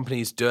 some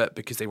companies do it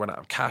because they run out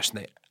of cash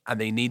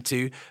and they need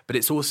to, but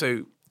it's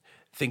also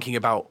thinking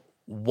about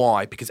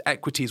why, because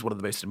equity is one of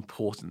the most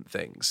important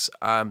things.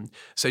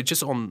 So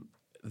just on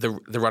the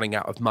running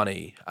out of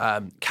money,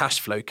 cash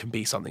flow can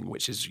be something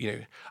which is,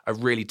 a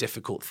really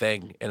difficult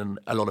thing in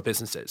a lot of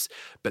businesses.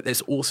 But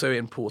there's also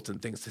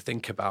important things to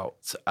think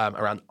about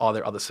around, are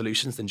there other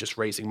solutions than just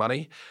raising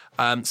money?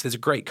 So there's a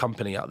great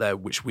company out there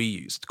which we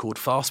used called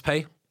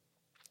FastPay.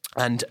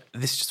 And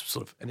this is just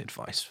sort of an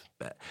advice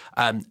bit.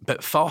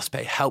 But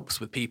FastPay helps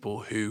with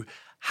people who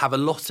have a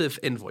lot of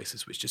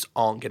invoices which just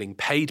aren't getting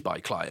paid by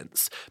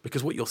clients,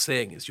 because what you're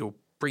seeing is you're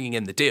bringing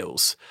in the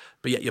deals,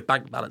 but yet your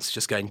bank balance is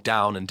just going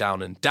down and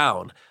down and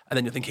down. And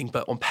then you're thinking,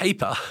 but on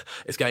paper,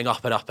 it's going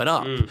up and up and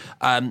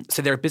up.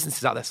 So there are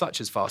businesses out there such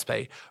as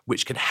FastPay,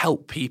 which can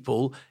help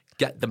people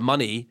get the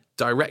money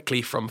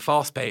directly from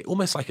FastPay,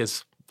 almost like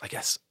as, I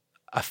guess,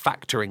 a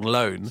factoring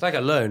loan. It's like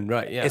a loan,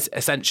 right? Yeah. It's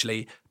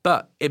essentially,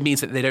 but it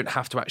means that they don't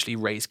have to actually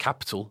raise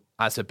capital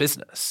as a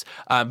business,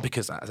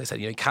 because, as I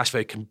said, cash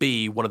flow can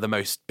be one of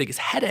the biggest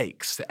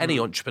headaches for any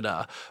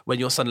entrepreneur, when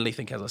you're suddenly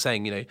thinking, as I was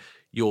saying,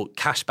 your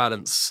cash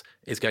balance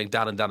is going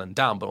down and down and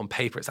down, but on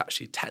paper it's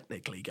actually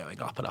technically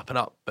going up and up and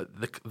up, but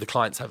the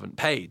clients haven't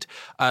paid.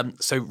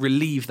 So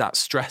relieve that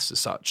stress as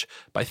such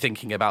by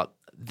thinking about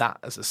that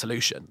as a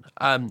solution,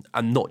 and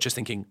not just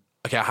thinking,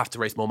 okay, I have to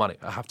raise more money,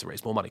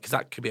 because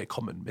that could be a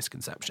common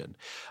misconception.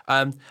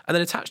 And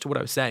then attached to what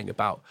I was saying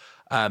about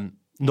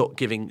not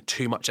giving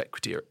too much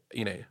equity,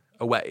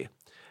 away.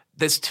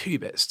 There's two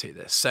bits to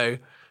this. So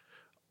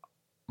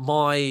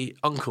my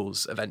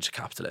uncle's a venture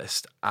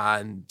capitalist,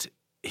 and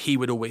he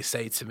would always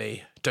say to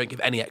me, don't give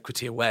any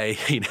equity away,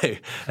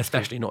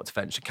 especially not to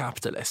venture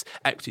capitalists.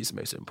 Equity is the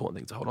most important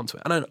thing to hold on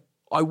to. And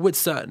I would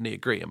certainly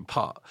agree in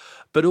part.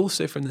 But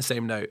also from the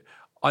same note,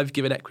 I've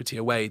given equity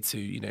away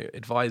to,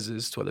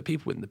 advisors, to other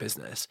people in the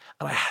business,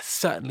 and I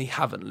certainly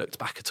haven't looked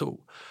back at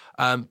all.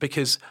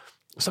 Because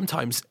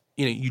sometimes,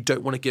 you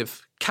don't want to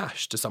give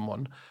cash to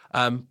someone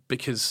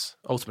because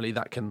ultimately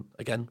that can,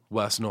 again,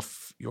 worsen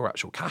off your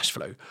actual cash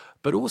flow.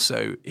 But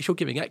also, if you're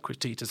giving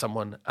equity to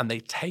someone and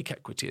they take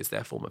equity as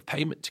their form of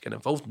payment to get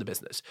involved in the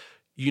business,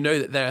 you know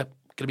that they're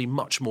going to be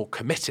much more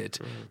committed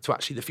to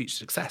actually the future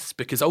success,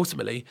 because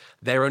ultimately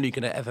they're only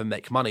going to ever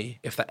make money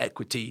if that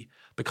equity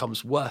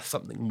becomes worth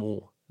something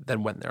more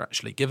than when they're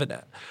actually given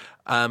it.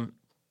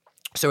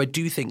 So I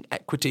do think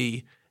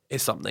equity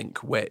is something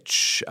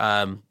which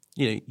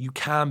you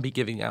can be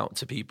giving out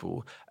to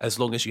people as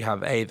long as you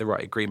have A, the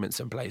right agreements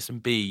in place,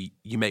 and B,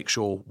 you make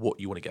sure what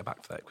you want to get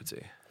back for that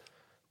equity.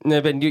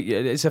 No, Ben,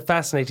 it's a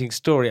fascinating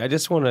story. I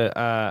just want to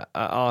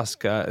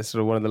ask sort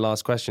of one of the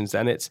last questions,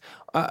 and it's,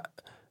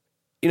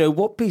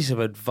 what piece of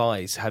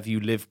advice have you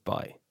lived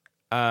by,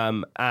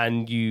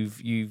 and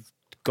you've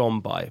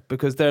gone by?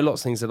 Because there are lots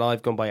of things that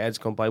I've gone by, Ed's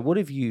gone by. What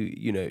have you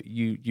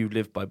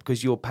live by?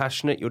 Because you're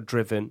passionate, you're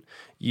driven,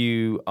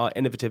 you are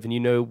innovative, and you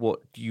know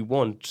what you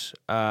want,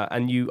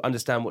 and you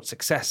understand what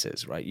success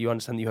is, right? You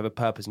understand that you have a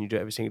purpose and you do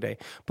it every single day.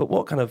 But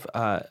what kind of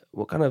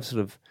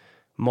sort of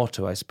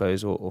motto, I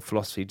suppose, or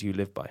philosophy do you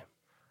live by?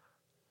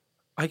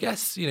 I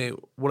guess,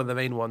 one of the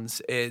main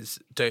ones is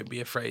don't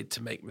be afraid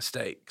to make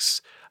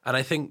mistakes. And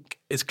I think,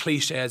 as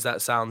cliche as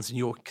that sounds, and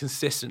you're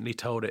consistently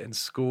told it in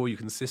school, you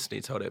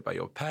consistently told it by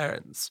your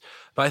parents,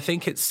 but I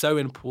think it's so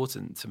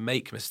important to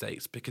make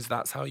mistakes because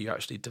that's how you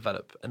actually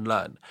develop and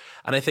learn.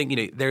 And I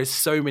think, there is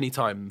so many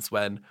times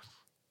when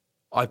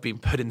I've been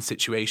put in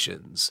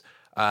situations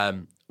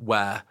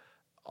where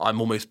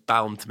I'm almost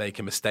bound to make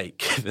a mistake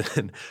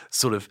given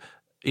sort of,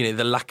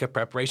 the lack of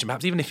preparation.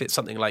 Perhaps even if it's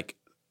something like,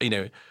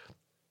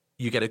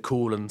 you get a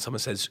call and someone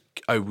says,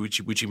 oh,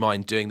 would you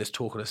mind doing this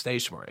talk on a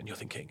stage tomorrow? And you're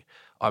thinking,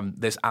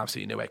 there's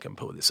absolutely no way I can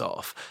pull this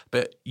off.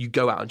 But you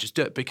go out and just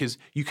do it because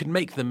you can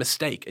make the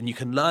mistake and you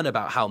can learn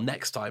about how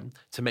next time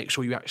to make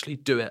sure you actually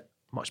do it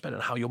much better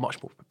and how you're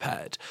much more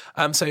prepared.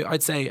 So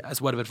I'd say, as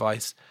a word of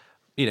advice,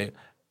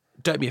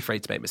 don't be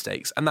afraid to make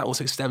mistakes. And that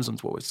also stems on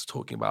to what we were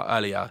talking about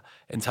earlier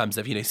in terms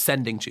of,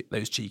 sending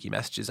those cheeky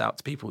messages out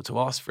to people to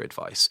ask for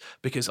advice,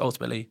 because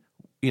ultimately,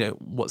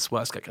 what's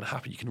worst that can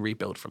happen? You can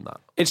rebuild from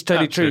that. It's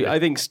totally true. I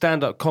think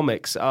stand-up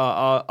comics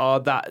are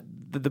that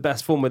the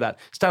best form of that.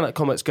 Stand-up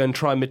comics go and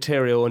try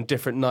material on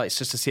different nights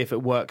just to see if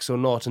it works or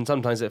not, and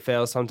sometimes it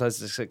fails,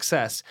 sometimes it's a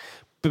success.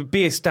 But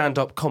be a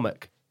stand-up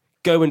comic.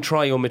 Go and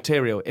try your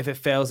material. If it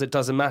fails, it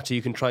doesn't matter.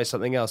 You can try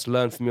something else.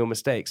 Learn from your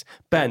mistakes.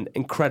 Ben,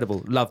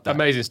 incredible. Love that.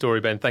 Amazing story,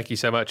 Ben. Thank you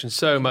so much. And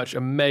so much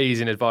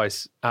amazing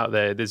advice out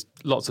there. There's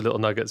lots of little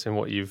nuggets in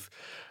what you've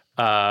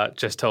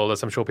just told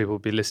us. I'm sure people will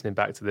be listening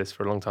back to this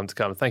for a long time to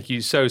come. Thank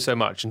you so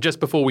much. And just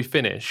before we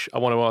finish, I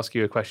want to ask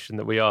you a question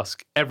that we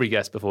ask every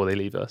guest before they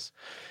leave us.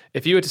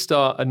 If you were to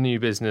start a new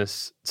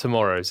business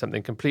tomorrow,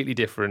 something completely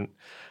different,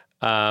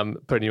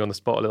 putting you on the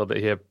spot a little bit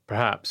here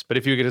perhaps, but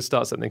if you were going to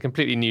start something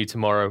completely new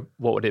tomorrow,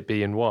 what would it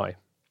be and why?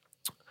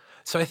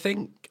 So I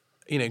think,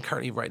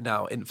 currently right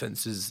now,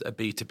 Influence is a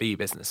B2B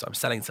business. I'm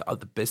selling to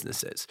other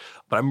businesses,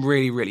 but I'm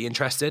really, really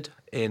interested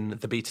in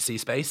the B2C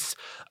space.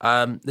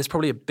 There's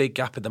probably a big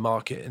gap in the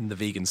market in the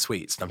vegan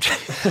sweets. No, I'm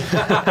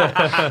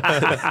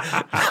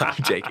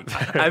joking.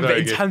 I'm joking. But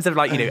in terms of a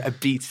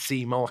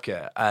B2C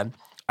market,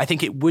 I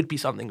think it would be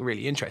something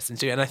really interesting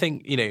too. And I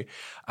think,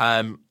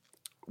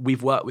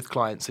 we've worked with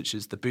clients such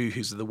as the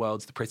Boohoo's of the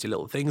world, the Pretty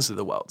Little Things of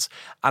the world.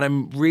 And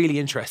I'm really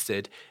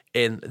interested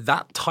in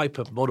that type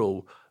of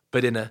model,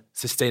 but in a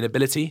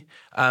sustainability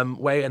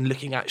way, and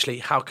looking actually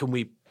how can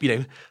we,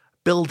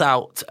 build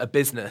out a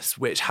business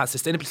which has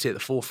sustainability at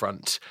the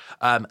forefront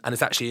and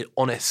is actually an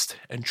honest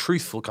and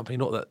truthful company,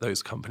 not that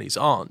those companies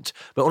aren't,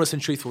 but honest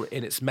and truthful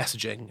in its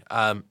messaging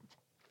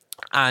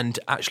and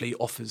actually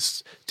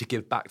offers to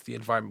give back to the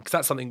environment. Because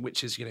that's something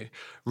which is,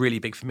 really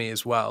big for me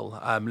as well,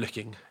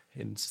 looking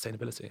in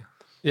sustainability.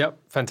 Yep,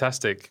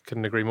 fantastic.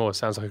 Couldn't agree more.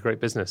 Sounds like a great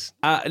business.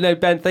 No,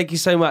 Ben, thank you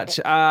so much.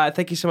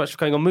 Thank you so much for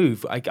going on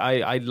Move.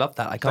 I love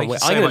that. I can't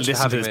wait. I'm going to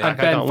listen to this. And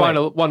Ben,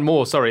 one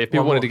more. Sorry, if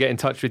people wanted to get in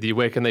touch with you,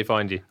 where can they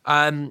find you?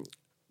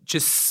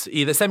 Just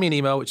either send me an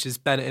email, which is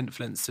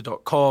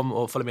ben@influencer.com,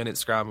 or follow me on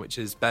Instagram, which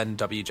is Ben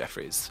W.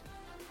 Jeffries.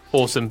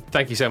 Awesome.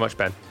 Thank you so much,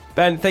 Ben.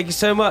 Ben, thank you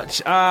so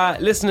much.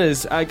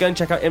 Listeners, go and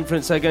check out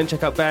Influencer, go and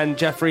check out Ben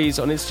Jeffries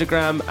on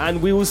Instagram,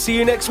 and we will see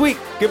you next week.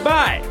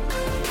 Goodbye.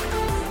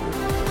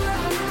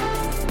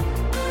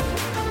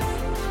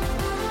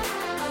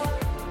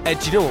 Ed,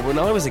 do you know what? When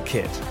I was a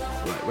kid,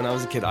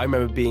 I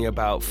remember being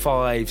about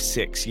 5,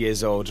 6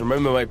 years old. I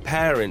remember my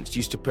parents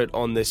used to put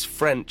on this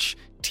French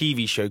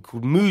TV show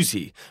called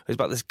Musi. It was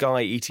about this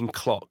guy eating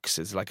clocks.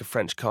 It's like a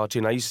French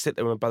cartoon. I used to sit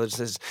there with my brothers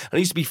and sisters, and I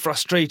used to be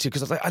frustrated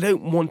because I was like, I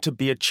don't want to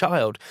be a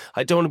child.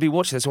 I don't want to be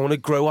watching this. I want to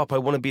grow up. I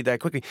want to be there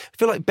quickly. I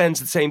feel like Ben's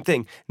the same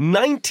thing.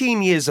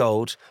 19 years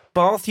old,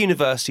 Bath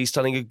University,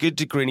 studying a good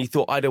degree, and he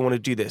thought, I don't want to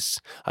do this.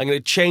 I'm going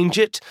to change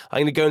it. I'm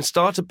going to go and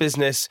start a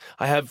business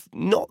I have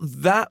not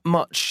that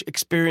much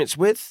experience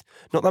with,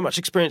 not that much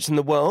experience in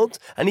the world,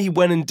 and he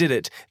went and did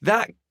it.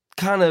 That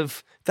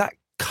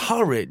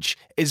courage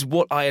is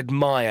what I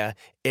admire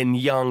in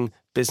young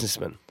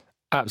businessmen.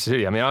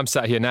 Absolutely. I mean, I'm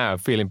sat here now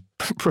feeling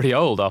pretty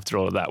old after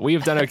all of that. We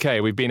have done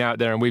okay. We've been out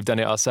there and we've done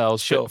it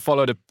ourselves. Sure.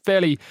 Followed a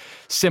fairly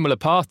similar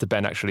path to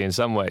Ben, actually, in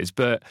some ways.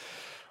 But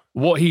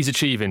what he's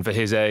achieving for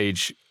his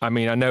age, I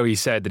mean, I know he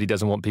said that he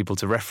doesn't want people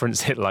to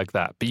reference it like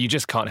that, but you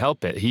just can't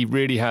help it. He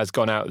really has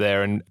gone out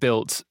there and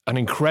built an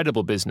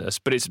incredible business,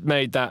 but it's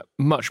made that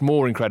much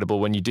more incredible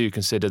when you do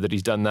consider that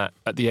he's done that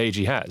at the age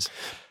he has.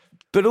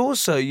 But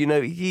also, you know,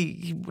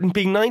 he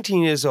being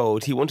 19 years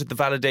old, he wanted the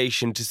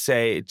validation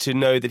to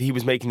know that he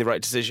was making the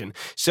right decision.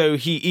 So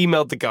he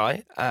emailed the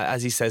guy,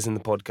 as he says in the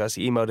podcast,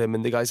 he emailed him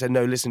and the guy said,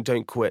 no, listen,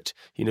 don't quit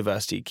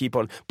university, keep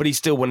on. But he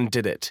still went and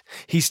did it.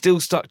 He still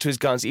stuck to his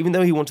guns, even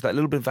though he wanted that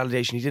little bit of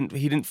validation.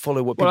 He didn't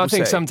follow what people say. Well, I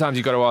think sometimes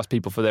you've got to ask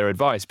people for their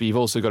advice, but you've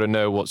also got to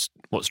know what's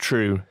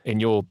true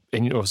in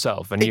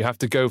yourself. And you have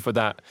to go for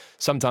that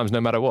sometimes no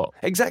matter what.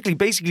 Exactly.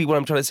 Basically, what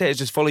I'm trying to say is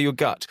just follow your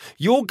gut.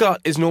 Your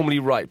gut is normally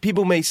right.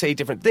 People may say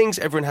different things,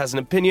 everyone has an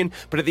opinion,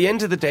 but at the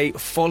end of the day,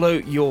 follow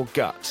your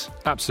gut.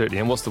 Absolutely.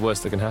 And what's the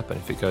worst that can happen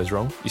if it goes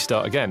wrong? You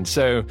start again.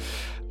 So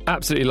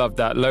absolutely love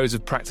that. Loads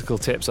of practical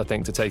tips, I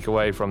think, to take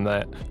away from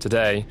that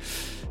today.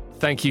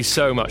 Thank you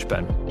so much,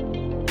 Ben.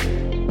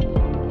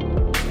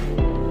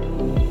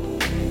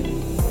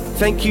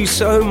 Thank you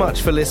so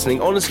much for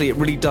listening. Honestly, it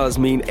really does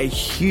mean a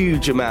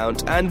huge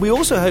amount. And we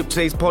also hope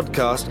today's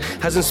podcast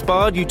has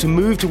inspired you to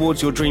move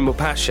towards your dream or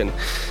passion.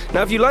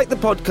 Now, if you like the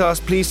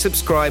podcast, please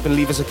subscribe and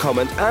leave us a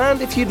comment.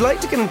 And if you'd like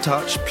to get in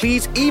touch,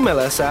 please email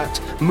us at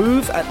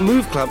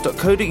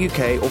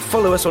move@moveclub.co.uk or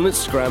follow us on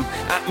Instagram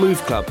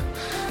 @moveclub.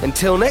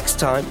 Until next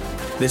time,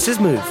 this is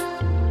Move.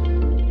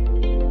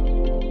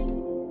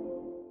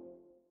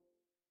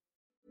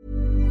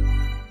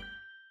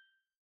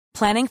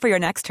 Planning for your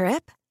next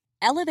trip?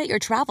 Elevate your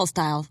travel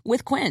style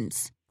with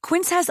Quince.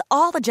 Quince has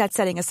all the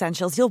jet-setting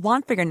essentials you'll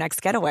want for your next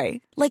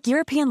getaway, like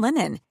European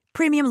linen,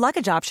 premium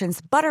luggage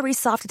options, buttery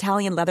soft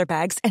Italian leather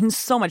bags, and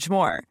so much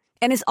more.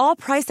 And is all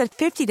priced at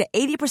 50 to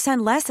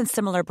 80% less than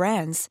similar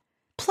brands.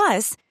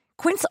 Plus,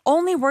 Quince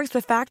only works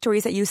with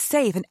factories that use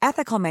safe and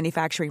ethical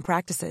manufacturing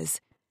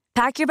practices.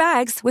 Pack your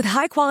bags with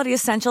high-quality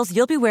essentials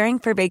you'll be wearing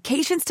for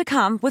vacations to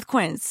come with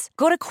Quince.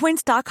 Go to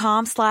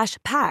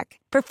quince.com/pack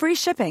for free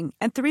shipping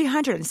and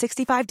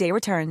 365-day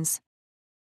returns.